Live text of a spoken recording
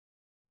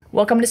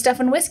Welcome to Stuff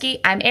and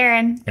Whiskey. I'm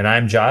Erin. And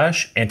I'm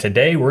Josh, and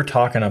today we're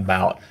talking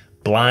about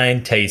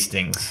blind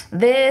tastings.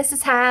 This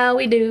is how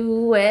we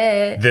do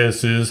it.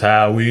 This is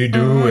how we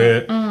do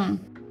it.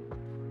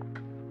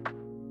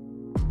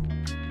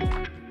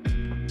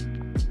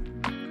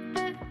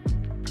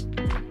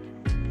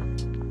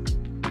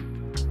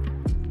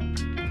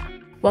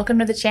 Welcome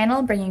to the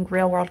channel, bringing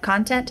real-world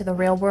content to the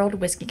real-world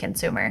whiskey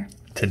consumer.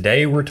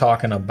 Today we're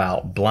talking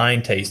about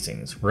blind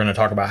tastings. We're going to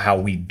talk about how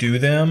we do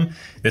them.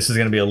 This is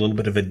going to be a little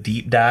bit of a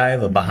deep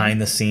dive of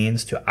behind the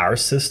scenes to our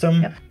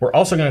system. Yep. We're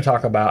also going to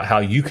talk about how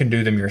you can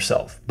do them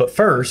yourself. But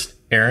first,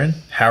 Erin,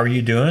 how are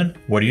you doing?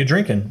 What are you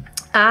drinking?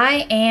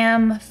 I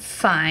am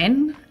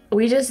fine.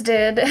 We just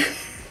did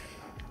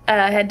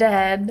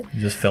head-to-head.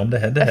 You just filmed a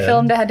head-to-head. I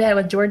filmed a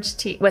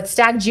head-to-head with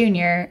Stag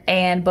Jr.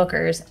 and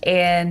Booker's,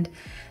 and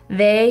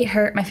they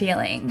hurt my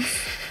feelings.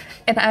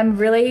 And I'm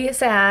really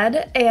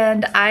sad,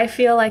 and I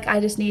feel like I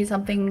just need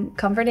something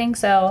comforting,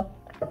 so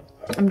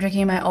I'm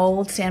drinking my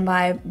old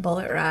standby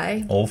Bullet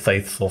Rye. Old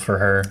Faithful for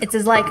her. It's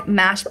just like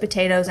mashed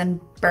potatoes in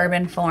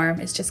bourbon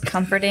form. It's just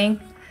comforting,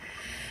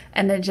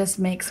 and it just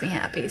makes me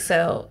happy.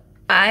 So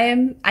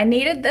I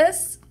needed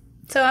this,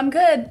 so I'm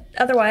good.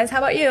 Otherwise, how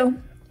about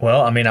you?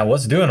 Well, I mean, I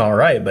was doing all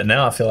right, but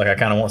now I feel like I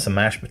kind of want some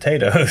mashed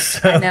potatoes.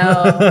 So. I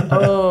know.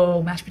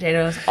 Oh, mashed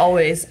potatoes.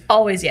 Always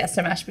yes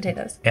to mashed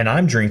potatoes. And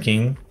I'm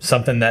drinking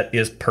something that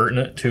is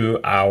pertinent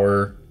to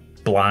our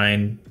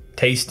blind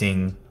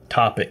tasting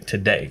topic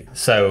today.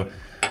 So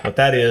what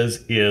that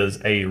is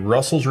a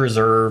Russell's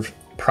Reserve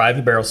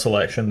private barrel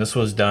selection. This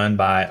was done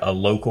by a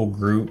local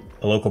group,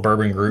 a local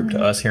bourbon group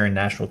to us here in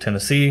Nashville,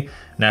 Tennessee,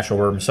 Nashville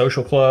Bourbon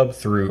Social Club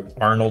through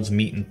Arnold's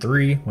Meat and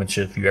Three, which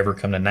if you ever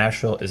come to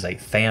Nashville is a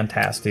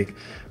fantastic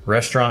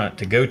restaurant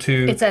to go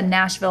to. It's a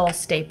Nashville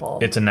staple.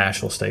 It's a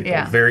Nashville staple.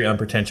 Yeah. Very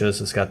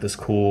unpretentious. It's got this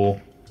cool,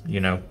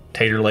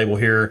 tater label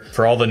here.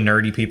 For all the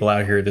nerdy people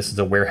out here, this is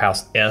a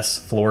Warehouse S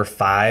Floor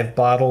 5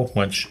 bottle,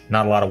 which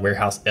not a lot of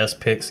Warehouse S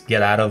picks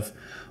get out of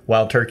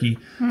Wild Turkey.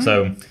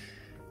 So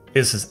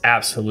this is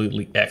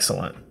absolutely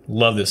excellent.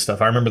 Love this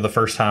stuff. I remember the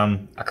first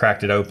time I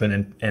cracked it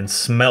open and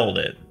smelled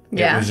it.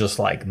 Yeah. It was just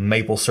like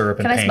maple syrup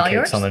and Can I smell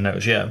pancakes yours? on the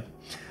nose. Yeah.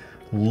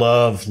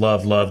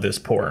 Love this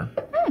pour.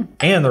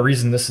 And the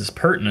reason this is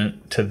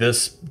pertinent to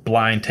this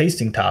blind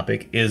tasting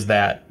topic is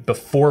that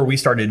before we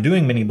started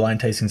doing mini blind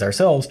tastings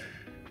ourselves,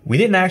 we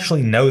didn't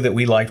actually know that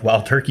we liked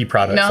Wild Turkey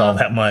products all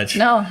that much.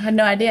 No, I had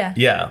no idea.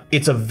 Yeah,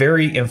 it's a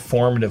very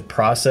informative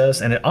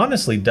process, and it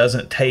honestly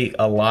doesn't take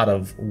a lot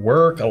of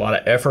work, a lot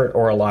of effort,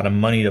 or a lot of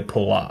money to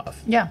pull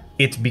off. Yeah.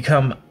 It's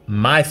become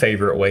my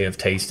favorite way of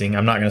tasting.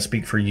 I'm not going to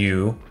speak for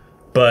you,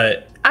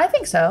 but I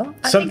think so.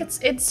 I think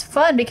it's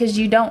fun because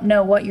you don't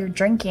know what you're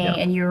drinking,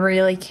 and you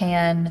really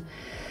can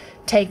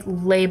take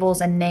labels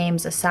and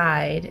names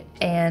aside,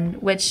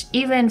 and which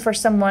even for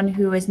someone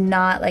who is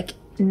not like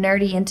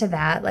nerdy into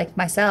that, like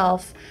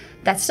myself,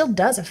 that still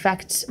does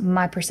affect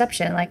my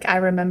perception. Like I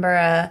remember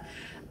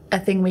a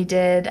thing we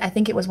did, I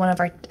think it was one of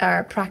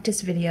our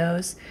practice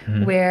videos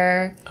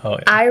where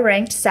I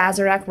ranked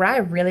Sazerac rye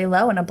really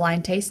low in a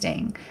blind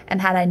tasting,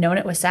 and had I known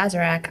it was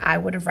Sazerac, I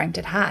would have ranked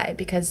it high,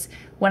 because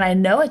when I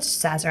know it's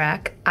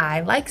Sazerac,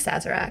 I like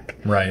Sazerac.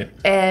 Right.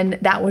 And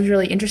that was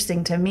really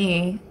interesting to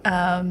me.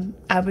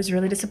 I was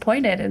really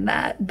disappointed in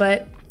that,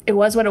 but it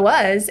was what it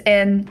was.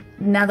 And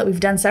now that we've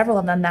done several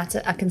of them, that's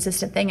a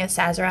consistent thing, is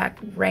Sazerac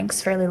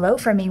ranks fairly low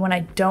for me when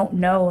I don't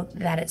know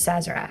that it's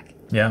Sazerac.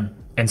 Yeah.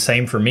 And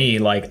same for me.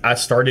 Like I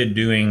started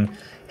doing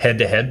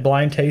head-to-head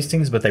blind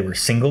tastings, but they were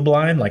single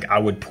blind. Like I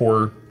would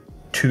pour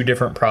 2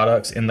 different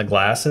products in the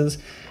glasses,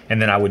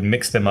 and then I would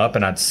mix them up,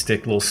 and I'd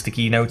stick little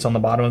sticky notes on the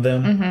bottom of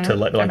them to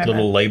let like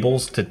little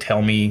labels to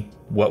tell me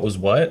what was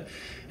what.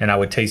 And I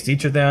would taste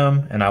each of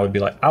them, and I would be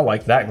like, I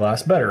like that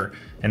glass better.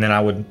 And then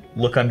I would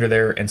look under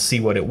there and see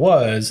what it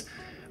was.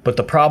 But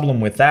the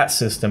problem with that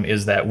system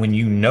is that when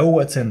you know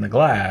what's in the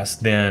glass,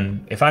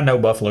 then if I know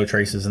Buffalo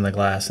Trace is in the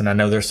glass and I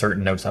know there's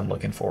certain notes I'm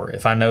looking for.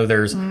 If I know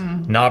there's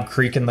Knob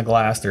Creek in the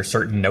glass, there's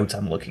certain notes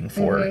I'm looking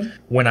for.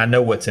 When I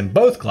know what's in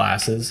both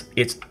glasses,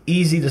 it's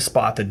easy to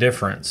spot the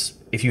difference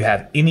if you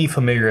have any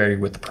familiarity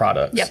with the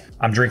products. Yep.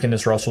 I'm drinking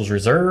this Russell's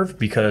Reserve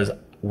because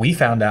we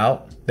found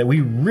out that we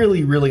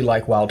really, really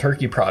like Wild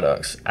Turkey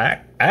products. I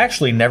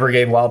actually never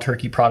gave Wild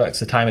Turkey products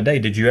the time of day.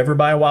 Did you ever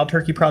buy a Wild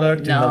Turkey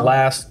product in the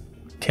last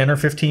 10 or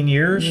 15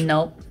 years?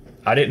 Nope.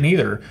 I didn't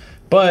either.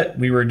 But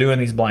we were doing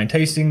these blind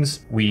tastings.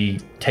 We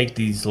take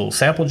these little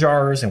sample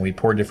jars and we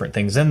pour different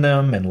things in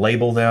them and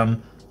label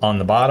them on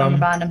the bottom. On the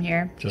bottom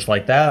here. Just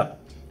like that.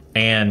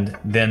 And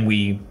then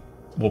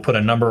we'll put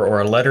a number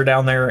or a letter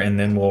down there, and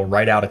then we'll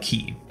write out a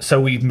key. So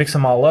we mix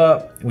them all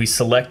up. We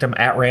select them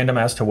at random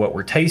as to what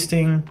we're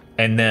tasting.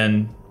 And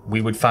then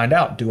we would find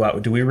out, do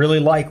we really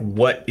like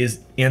what is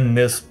in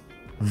this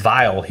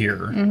vial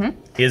here?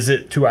 Is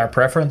it to our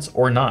preference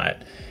or not?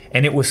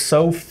 And it was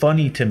so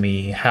funny to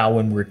me how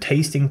when we're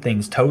tasting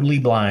things totally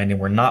blind and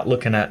we're not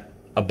looking at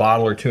a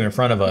bottle or two in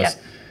front of us,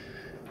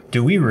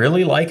 do we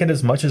really like it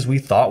as much as we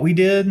thought we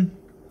did?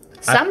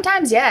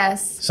 Sometimes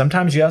yes.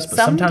 Sometimes yes, but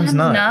sometimes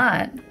not.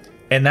 not.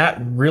 And that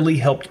really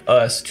helped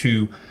us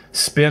to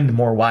spend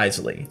more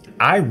wisely.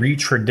 I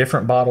reach for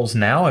different bottles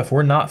now. If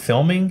we're not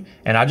filming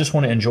and I just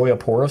want to enjoy a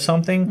pour of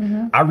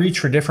something, I reach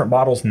for different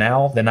bottles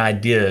now than I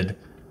did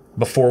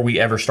before we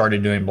ever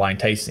started doing blind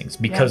tastings,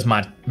 because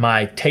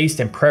my taste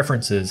and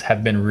preferences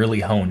have been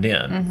really honed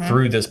in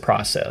through this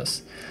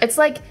process. It's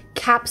like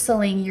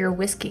capsuling your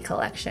whiskey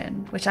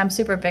collection, which I'm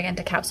super big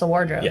into capsule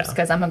wardrobes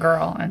because I'm a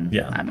girl, and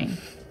I mean,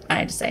 I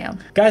had to say them.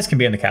 Guys can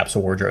be into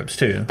capsule wardrobes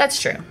too. That's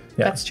true.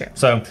 Yeah. That's true.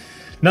 So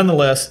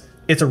nonetheless,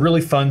 it's a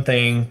really fun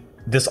thing.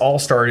 This all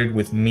started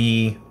with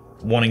me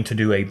wanting to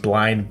do a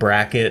blind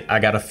bracket. I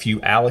got a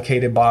few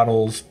allocated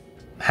bottles,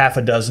 half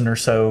a dozen or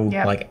so,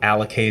 like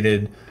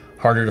allocated,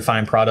 harder to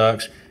find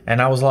products.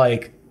 And I was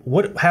like,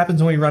 what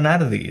happens when we run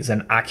out of these?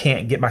 And I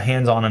can't get my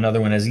hands on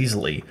another one as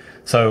easily.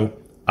 So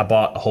I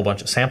bought a whole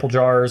bunch of sample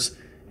jars,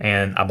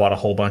 and I bought a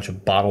whole bunch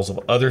of bottles of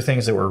other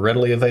things that were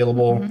readily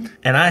available.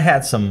 And I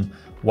had some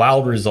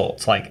wild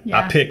results. Like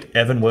I picked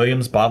Evan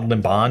Williams Bottled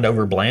in Bond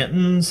over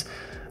Blanton's.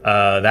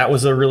 That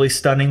was a really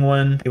stunning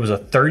one. It was a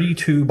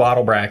 32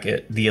 bottle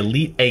bracket. The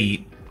Elite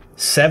 8,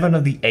 7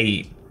 of the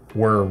 8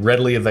 were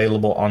readily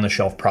available on the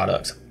shelf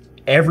products.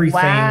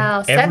 Everything.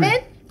 Wow,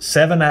 7?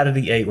 7 out of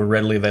the 8 were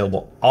readily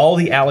available. All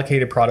the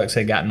allocated products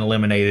had gotten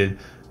eliminated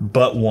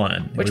but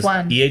one. Which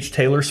one? E.H.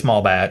 Taylor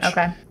Small Batch.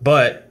 Okay.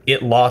 But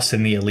it lost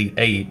in the Elite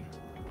 8.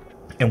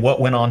 And what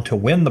went on to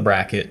win the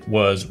bracket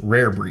was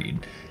Rare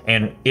Breed.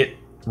 And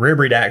Rare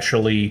Breed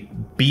actually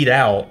beat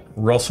out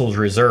Russell's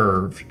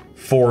Reserve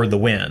for the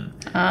win.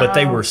 But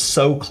they were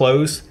so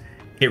close,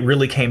 it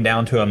really came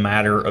down to a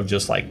matter of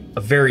just like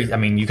a very, I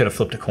mean, you could have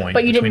flipped a coin.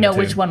 But you didn't know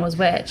which one was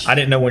which. I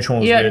didn't know which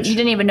one was which. You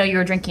didn't even know you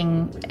were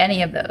drinking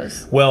any of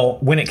those. Well,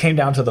 when it came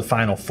down to the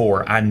final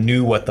four, I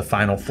knew what the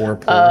final four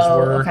pours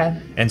were.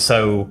 Okay. And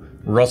so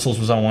Russell's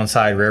was on one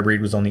side, Rare Breed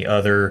was on the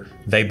other.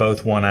 They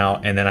both won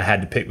out, and then I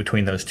had to pick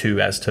between those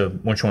two as to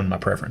which one my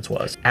preference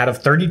was. Out of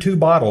 32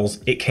 bottles,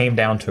 it came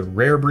down to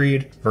Rare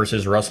Breed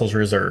versus Russell's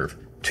Reserve.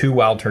 2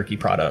 Wild Turkey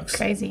products.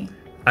 Crazy.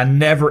 I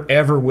never,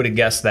 ever would have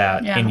guessed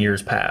that in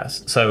years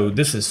past. So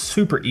this is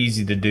super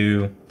easy to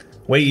do,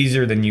 way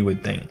easier than you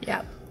would think.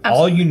 Yeah.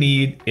 All you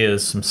need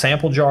is some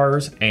sample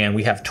jars, and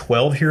we have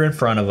 12 here in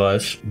front of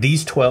us.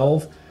 These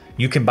 12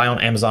 you can buy on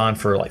Amazon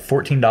for like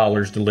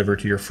 $14 delivered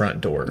to your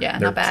front door. Yeah,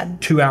 They're not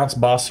bad. 2-ounce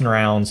Boston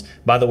rounds.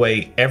 By the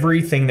way,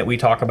 everything that we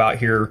talk about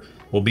here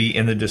will be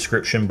in the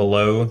description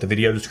below, the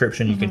video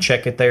description. You can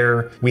check it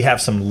there. We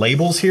have some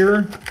labels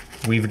here.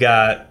 We've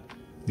got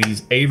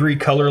these Avery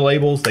color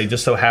labels. They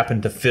just so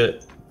happen to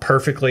fit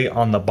perfectly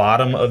on the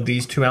bottom of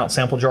these 2-ounce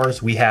sample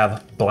jars. We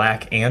have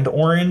black and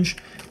orange,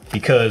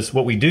 because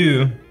what we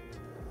do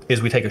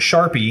is we take a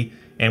Sharpie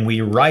and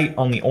we write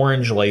on the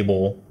orange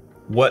label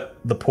what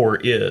the pour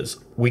is.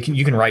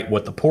 You can write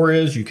what the pour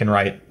is, you can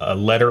write a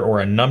letter or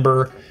a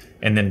number,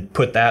 and then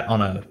put that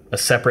on a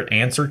separate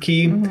answer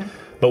key.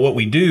 But what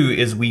we do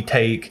is we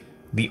take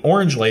the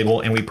orange label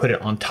and we put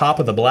it on top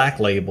of the black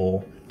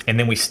label, and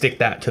then we stick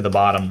that to the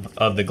bottom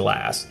of the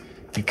glass.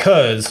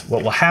 Because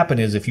what will happen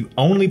is if you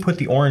only put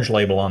the orange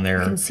label on there,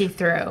 you can see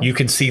through. You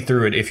can see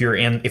through it if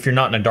you're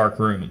not in a dark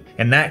room.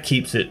 And that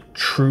keeps it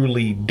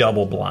truly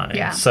double blind.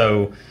 Yeah.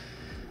 So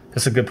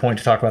that's a good point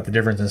to talk about the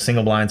difference in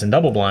single blinds and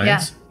double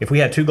blinds. Yeah. If we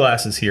had 2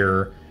 glasses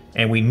here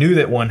and we knew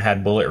that one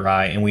had Bullet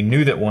Rye and we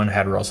knew that one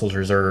had Russell's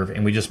Reserve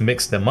and we just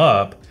mixed them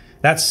up,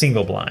 that's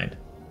single blind.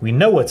 We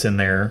know what's in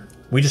there.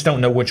 We just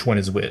don't know which one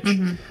is which.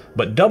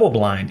 But double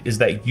blind is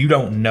that you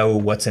don't know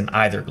what's in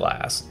either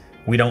glass.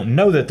 We don't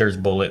know that there's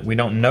Bullet. We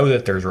don't know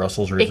that there's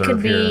Russell's Reserve. It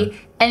could be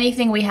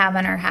anything we have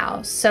in our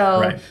house.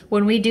 So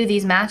when we do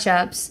these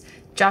matchups,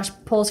 Josh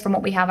pulls from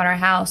what we have in our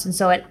house. And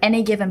so at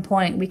any given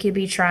point, we could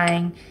be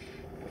trying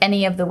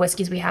any of the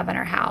whiskeys we have in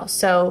our house.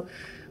 So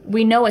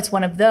we know it's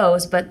one of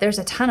those, but there's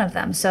a ton of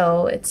them.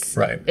 So it's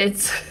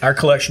our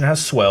collection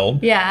has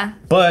swelled. Yeah.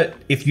 But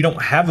if you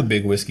don't have a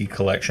big whiskey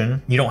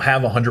collection, you don't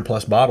have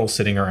 100+ bottles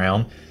sitting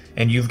around,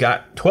 and you've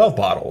got 12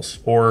 bottles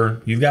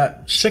or you've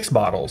got 6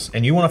 bottles,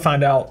 and you want to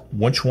find out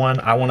which one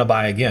I want to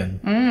buy again.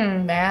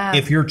 Yeah.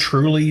 If you're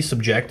truly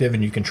subjective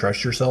and you can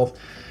trust yourself,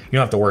 you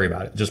don't have to worry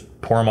about it.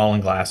 Just pour them all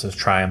in glasses,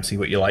 try them, see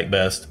what you like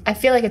best. I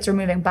feel like it's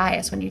removing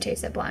bias when you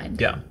taste it blind.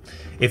 Yeah.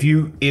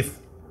 If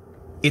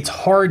it's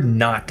hard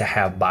not to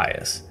have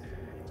bias.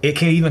 It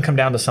can even come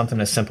down to something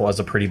as simple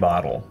as a pretty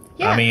bottle.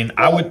 Yeah, I mean,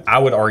 well, I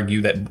would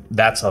argue that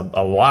that's a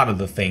lot of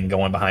the thing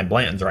going behind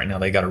Blanton's right now.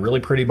 They got a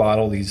really pretty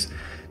bottle, these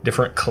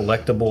different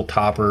collectible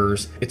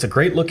toppers. It's a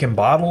great looking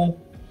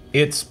bottle.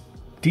 It's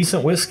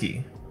decent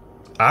whiskey.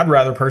 I'd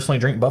rather personally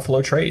drink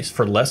Buffalo Trace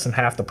for less than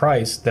half the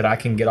price that I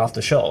can get off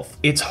the shelf.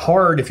 It's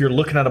hard if you're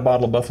looking at a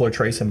bottle of Buffalo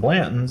Trace and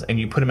Blanton's and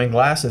you put them in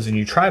glasses and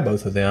you try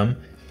both of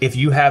them. If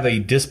you have a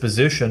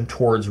disposition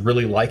towards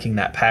really liking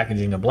that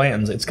packaging of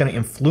Blanton's, it's going to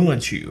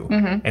influence you,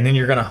 and then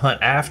you're going to hunt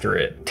after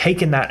it.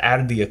 Taking that out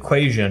of the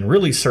equation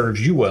really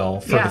serves you well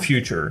for the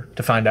future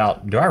to find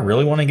out, do I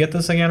really want to get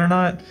this again or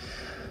not?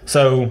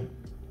 So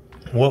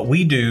what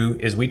we do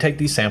is we take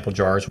these sample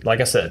jars.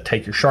 Like I said,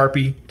 take your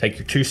Sharpie, take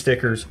your 2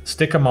 stickers,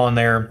 stick them on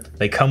there.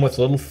 They come with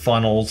little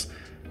funnels.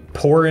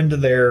 Pour into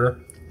there,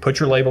 put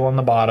your label on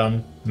the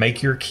bottom,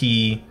 make your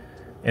key,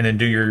 and then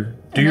do your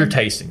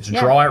tastings.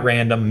 Draw at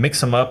random,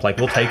 mix them up. Like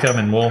we'll take them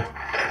and we'll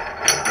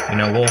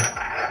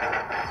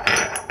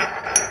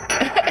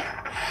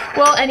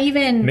well, and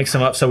even mix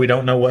them up so we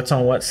don't know what's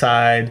on what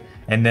side.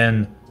 And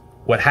then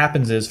what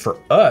happens is, for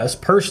us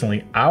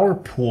personally, our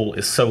pool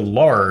is so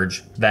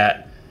large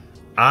that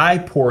I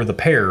pour the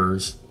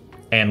pairs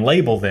and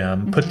label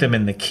them, put them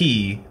in the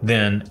key,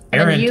 then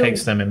Aaron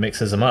takes them and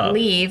mixes them up.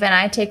 Leave, and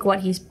I take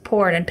what he's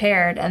poured and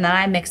paired, and then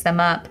I mix them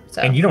up.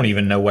 So. And you don't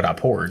even know what I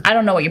poured. I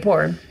don't know what you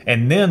poured.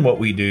 And then what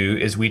we do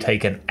is we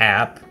take an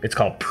app. It's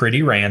called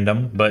Pretty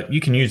Random, but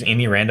you can use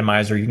any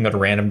randomizer. You can go to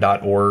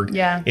random.org.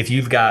 Yeah. If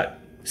you've got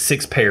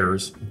 6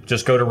 pairs,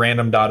 just go to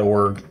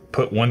random.org,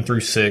 put 1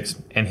 through 6,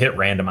 and hit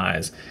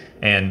randomize.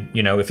 And,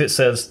 if it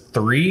says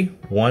 3,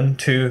 1,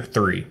 2,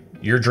 3,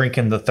 you're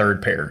drinking the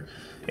third pair.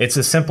 It's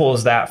as simple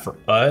as that for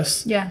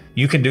us. Yeah.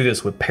 You can do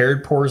this with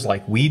paired pours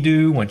like we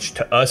do, which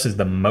to us is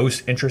the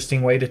most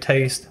interesting way to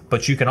taste.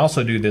 But you can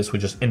also do this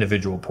with just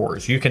individual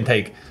pours. You can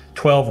take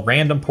 12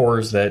 random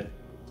pours that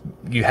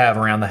you have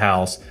around the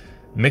house,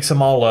 mix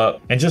them all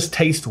up, and just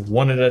taste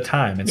one at a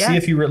time and see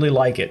if you really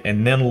like it.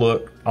 And then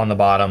look on the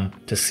bottom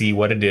to see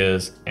what it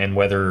is and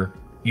whether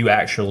you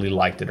actually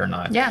liked it or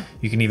not. Yeah.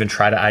 You can even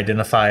try to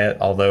identify it,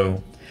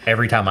 although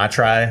every time I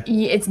try,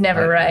 it's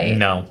never right.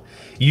 No.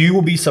 You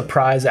will be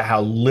surprised at how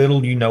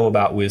little you know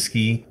about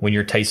whiskey when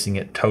you're tasting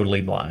it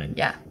totally blind.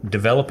 Yeah.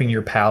 Developing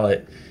your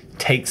palate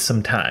takes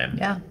some time.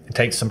 Yeah. It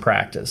takes some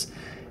practice.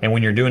 And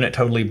when you're doing it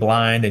totally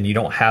blind and you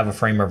don't have a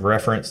frame of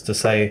reference to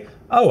say,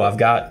 oh, I've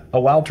got a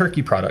wild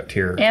turkey product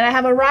here. And I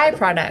have a rye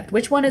product.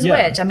 Which one is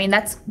which? I mean,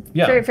 that's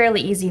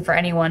fairly easy for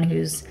anyone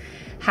who's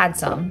had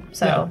some.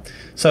 So,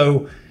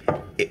 So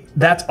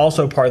that's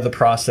also part of the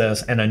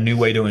process and a new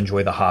way to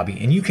enjoy the hobby.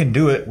 And you can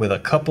do it with a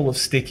couple of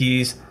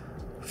stickies,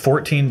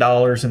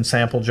 $14 in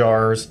sample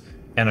jars,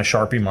 and a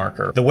Sharpie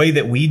marker. The way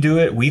that we do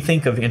it, we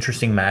think of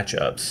interesting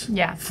matchups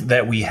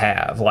that we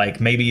have. Like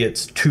maybe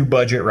it's 2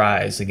 budget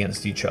ryes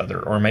against each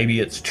other, or maybe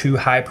it's 2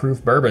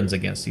 high-proof bourbons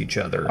against each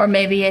other. Or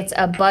maybe it's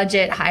a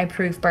budget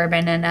high-proof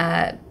bourbon and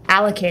a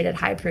allocated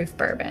high-proof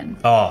bourbon.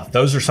 Oh,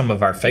 those are some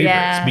of our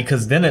favorites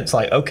because then it's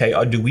like, okay,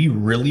 do we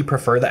really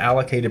prefer the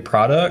allocated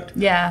product?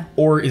 Yeah.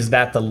 Or is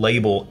that the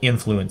label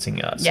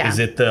influencing us? Yeah. Is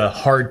it the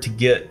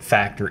hard-to-get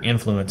factor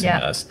influencing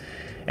us?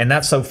 And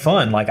that's so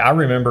fun. Like I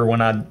remember when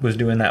I was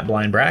doing that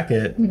blind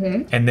bracket,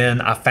 and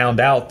then I found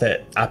out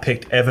that I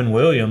picked Evan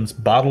Williams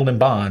Bottled and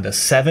Bond, a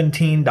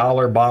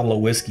 $17 bottle of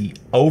whiskey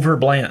over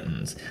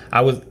Blanton's.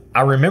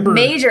 I remember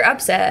major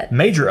upset.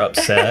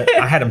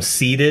 I had them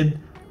seeded.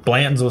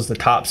 Blanton's was the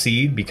top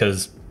seed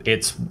because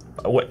it's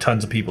what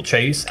tons of people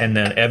chase, and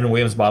then Evan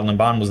Williams Bottled and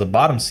Bond was the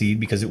bottom seed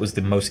because it was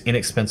the most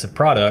inexpensive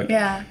product.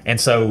 Yeah.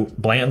 And so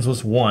Blanton's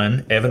was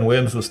 1, Evan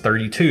Williams was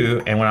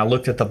 32, and when I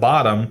looked at the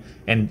bottom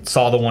and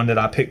saw the one that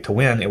I picked to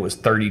win, it was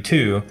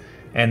 32,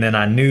 and then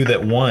I knew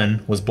that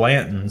 1 was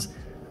Blanton's.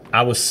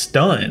 I was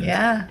stunned.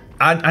 Yeah.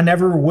 I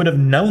never would have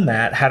known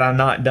that had I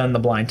not done the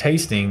blind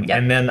tasting. Yep.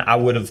 And then I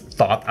would have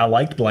thought I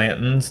liked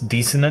Blanton's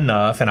decent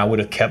enough, and I would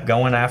have kept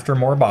going after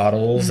more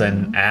bottles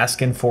and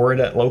asking for it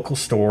at local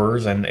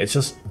stores. And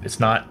it's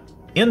not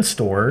in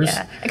stores.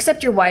 Yeah,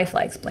 except your wife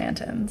likes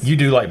Blanton's. You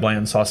do like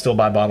Blanton's, so I'll still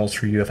buy bottles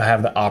for you if I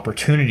have the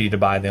opportunity to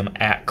buy them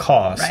at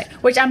cost. Right,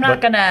 which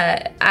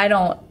I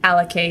don't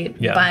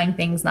allocate buying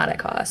things not at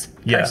cost.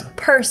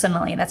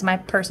 Personally, that's my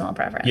personal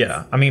preference.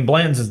 Yeah, I mean,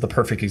 Blanton's is the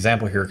perfect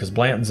example here because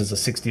Blanton's is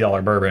a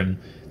 $60 bourbon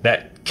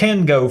that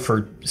can go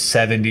for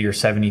 $70 or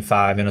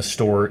 $75 in a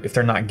store if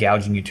they're not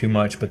gouging you too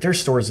much. But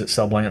there's stores that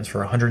sell Blanton's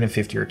for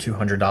 $150 or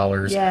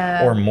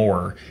 $200 or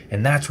more,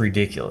 and that's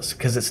ridiculous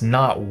because it's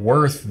not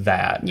worth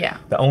that. Yeah.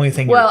 The only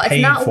thing you're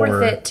paying it's not for,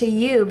 worth it to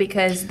you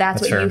because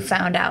that's what fair. you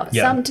found out.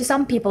 Yeah. To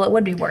some people, it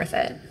would be worth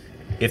it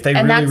if they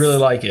really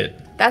like it.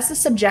 That's the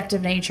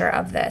subjective nature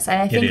of this,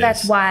 and I think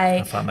that's why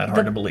I find that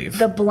hard to believe.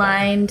 The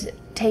blind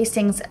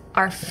tastings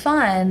are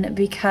fun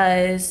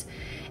because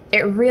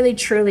it really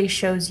truly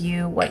shows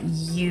you what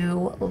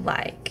you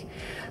like.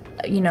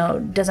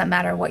 Doesn't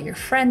matter what your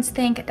friends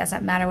think. It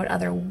doesn't matter what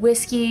other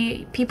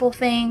whiskey people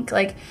think.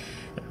 Like,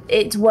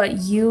 it's what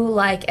you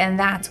like, and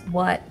that's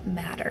what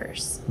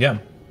matters. Yeah,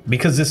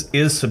 because this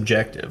is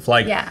subjective.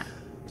 Like,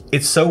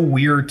 it's so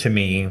weird to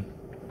me,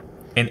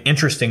 and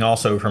interesting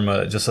also from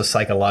just a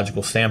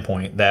psychological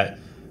standpoint, that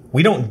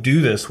we don't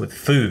do this with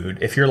food.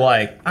 If you're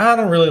like, I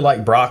don't really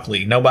like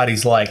broccoli,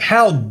 nobody's like,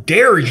 how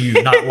dare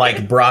you not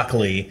like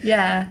broccoli?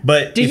 Yeah.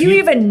 But do you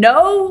even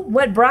know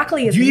what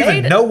broccoli is made? Do you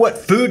even know what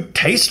food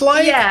tastes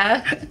like?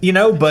 Yeah.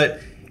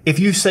 But if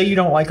you say you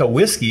don't like a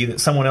whiskey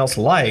that someone else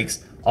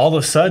likes, all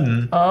of a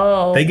sudden,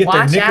 they get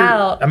their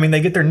knickers. I mean,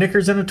 they get their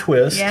knickers in a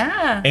twist.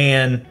 Yeah.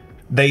 And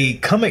they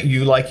come at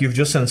you like you've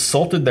just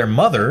insulted their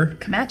mother.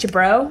 Come at you,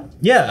 bro.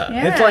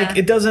 Yeah. It's like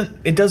it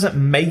doesn't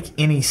make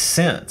any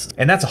sense.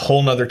 And that's a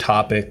whole nother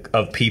topic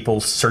of people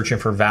searching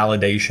for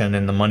validation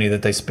and the money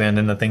that they spend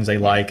and the things they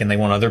like, and they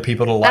want other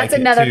people to like it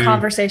too. That's another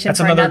conversation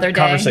for another day.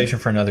 Conversation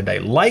for another day.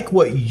 Like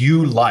what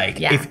you like.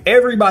 Yeah. If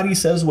everybody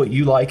says what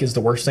you like is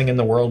the worst thing in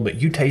the world,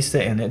 but you taste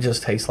it and it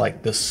just tastes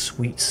like the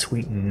sweet,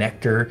 sweet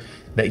nectar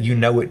that you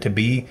know it to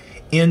be,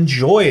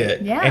 enjoy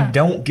it. Yeah. And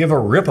don't give a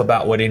rip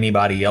about what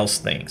anybody else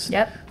thinks.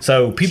 Yep.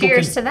 So people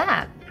Cheers to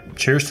that.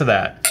 Cheers to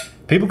that.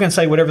 People can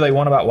say whatever they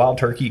want about Wild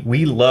Turkey.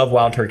 We love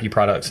Wild Turkey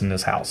products in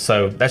this house.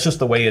 So that's just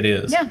the way it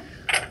is. Yeah.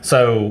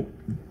 So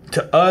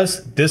to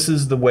us, this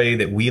is the way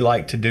that we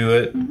like to do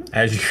it.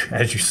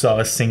 As you saw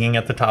us singing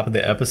at the top of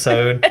the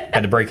episode,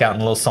 had to break out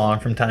in a little song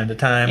from time to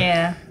time.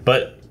 Yeah.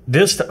 But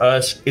this to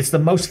us, it's the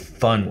most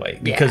fun way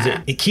because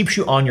Yeah. it keeps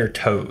you on your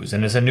toes,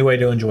 and it's a new way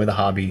to enjoy the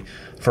hobby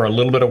for a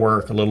little bit of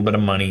work, a little bit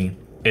of money.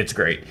 It's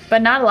great.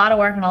 But not a lot of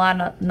work and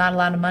not a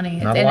lot of money.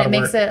 Not a And lot it of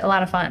makes work. it a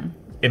lot of fun.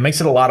 It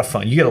makes it a lot of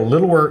fun. You get a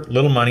little work,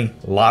 little money,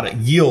 a lot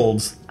of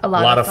yields, a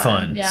lot of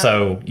fun. Yeah.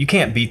 So you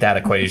can't beat that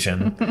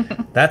equation.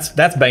 That's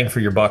bang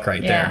for your buck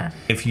right Yeah. there.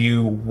 If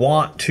you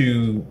want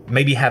to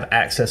maybe have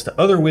access to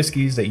other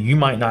whiskeys that you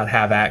might not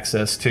have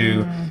access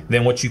to,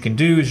 then what you can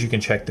do is you can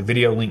check the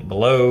video link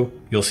below.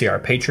 You'll see our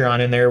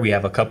Patreon in there. We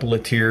have a couple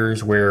of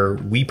tiers where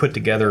we put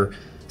together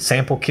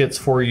sample kits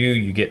for you.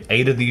 You get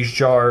 8 of these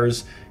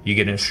jars. You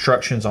get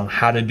instructions on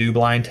how to do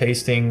blind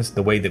tastings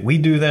the way that we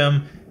do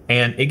them.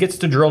 And it gets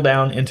to drill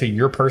down into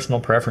your personal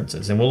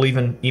preferences. And we'll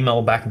even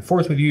email back and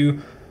forth with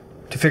you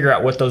to figure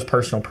out what those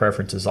personal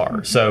preferences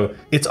are. So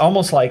it's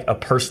almost like a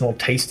personal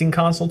tasting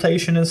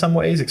consultation in some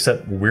ways,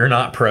 except we're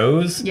not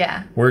pros.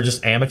 Yeah. We're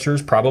just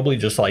amateurs, probably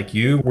just like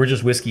you. We're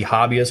just whiskey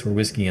hobbyists. We're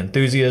whiskey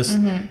enthusiasts.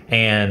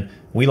 And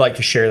we like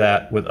to share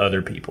that with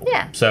other people.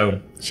 Yeah.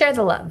 So Share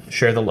the love.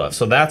 share the love.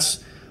 So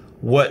that's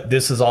what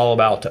this is all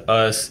about to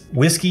us.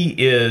 Whiskey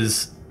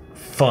is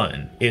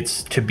fun.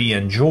 It's to be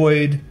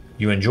enjoyed.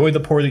 You enjoy the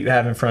pour that you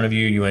have in front of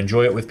you. You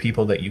enjoy it with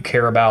people that you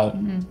care about.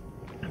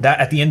 That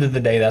at the end of the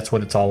day, that's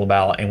what it's all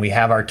about. And we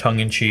have our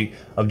tongue-in-cheek,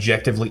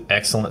 objectively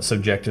excellent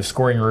subjective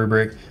scoring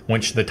rubric,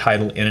 which the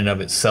title in and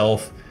of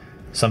itself,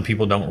 some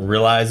people don't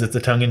realize it's a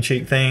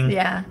tongue-in-cheek thing.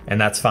 Yeah.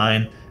 And that's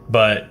fine.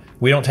 But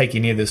we don't take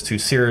any of this too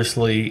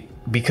seriously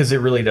because it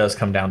really does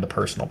come down to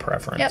personal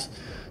preference. Yep.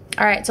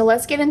 All right, so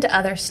let's get into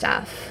other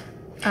stuff.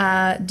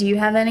 Do you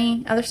have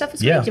any other stuff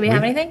this week? Do we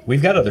have anything?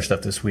 We've got other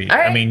stuff this week. All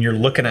right. I mean, you're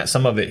looking at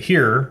some of it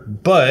here,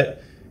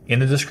 but in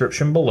the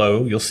description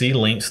below, you'll see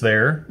links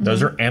there.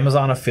 Those are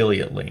Amazon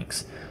affiliate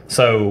links.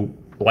 So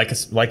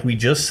like we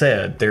just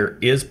said, there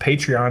is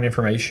Patreon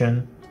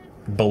information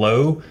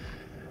below.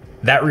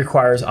 That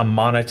requires a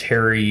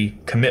monetary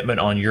commitment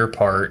on your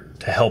part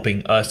to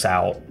helping us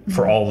out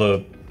for all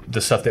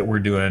the stuff that we're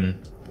doing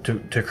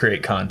to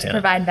create content.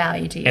 Provide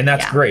value to you. And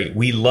that's great.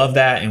 We love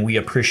that and we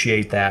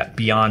appreciate that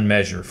beyond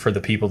measure for the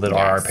people that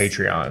are our Yes.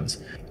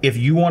 Patreons. If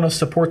you want to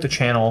support the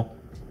channel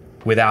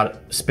without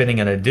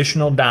spending an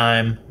additional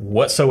dime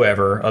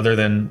whatsoever, other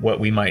than what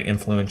we might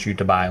influence you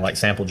to buy, like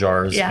sample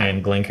jars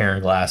and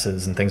Glencairn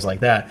glasses and things like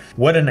that,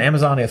 what an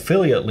Amazon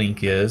affiliate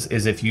link is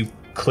if you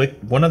click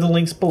one of the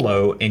links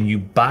below and you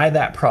buy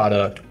that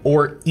product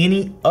or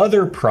any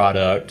other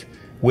product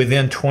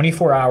within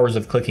 24 hours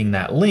of clicking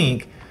that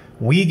link,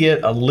 we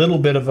get a little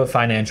bit of a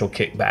financial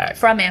kickback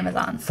from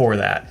Amazon for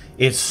that.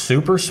 It's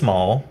super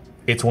small.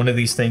 It's one of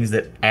these things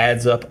that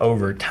adds up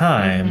over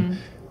time,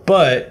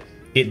 but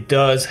it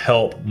does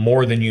help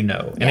more than you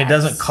know. And it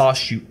doesn't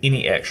cost you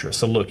any extra.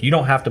 So look, you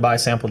don't have to buy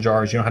sample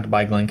jars. You don't have to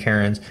buy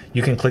Glencairns.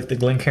 You can click the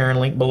Glencairn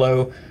link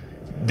below.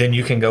 Then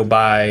you can go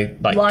buy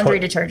like laundry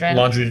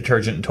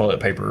detergent and toilet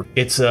paper.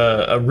 It's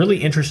a really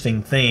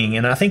interesting thing,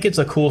 and I think it's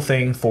a cool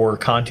thing for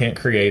content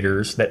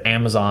creators that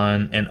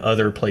Amazon and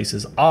other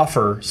places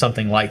offer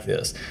something like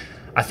this.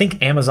 I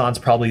think Amazon's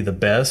probably the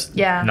best.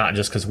 Yeah. Not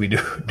just because we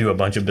do a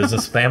bunch of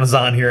business with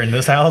Amazon here in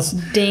this house.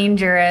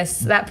 Dangerous.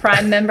 That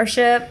Prime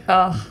membership.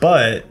 Oh.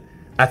 But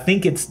I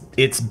think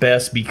it's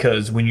best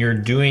because when you're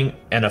doing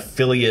an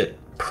affiliate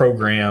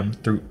program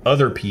through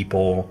other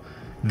people,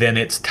 then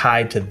it's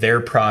tied to their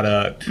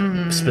product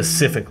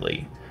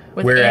specifically.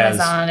 With Whereas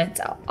Amazon, it's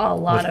a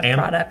lot of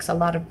products, a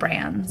lot of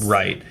brands.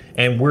 Right.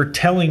 And we're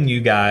telling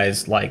you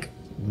guys, like,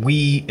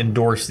 we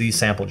endorse these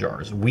sample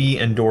jars. We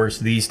endorse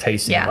these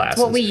tasting glasses. That's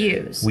what we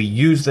use. We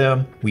use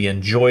them. We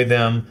enjoy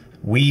them.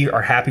 We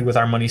are happy with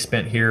our money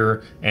spent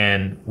here,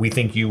 and we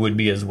think you would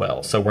be as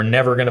well. So we're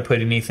never going to put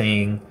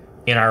anything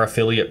in our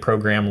affiliate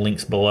program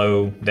links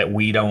below that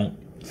we don't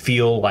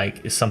feel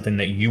like is something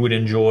that you would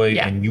enjoy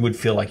and you would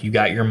feel like you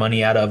got your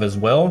money out of as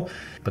well.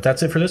 But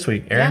that's it for this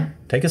week. Erin,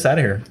 take us out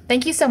of here.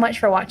 Thank you so much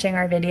for watching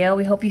our video.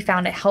 We hope you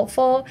found it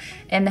helpful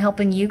in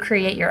helping you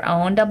create your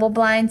own double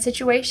blind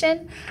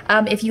situation.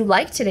 If you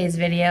liked today's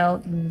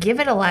video, give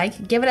it a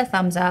like, give it a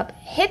thumbs up,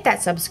 hit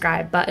that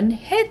subscribe button,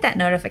 hit that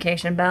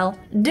notification bell,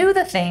 do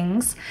the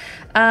things.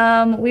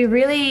 We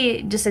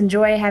really just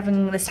enjoy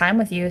having this time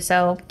with you,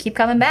 so keep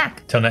coming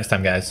back. Till next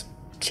time, guys.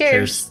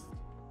 Cheers.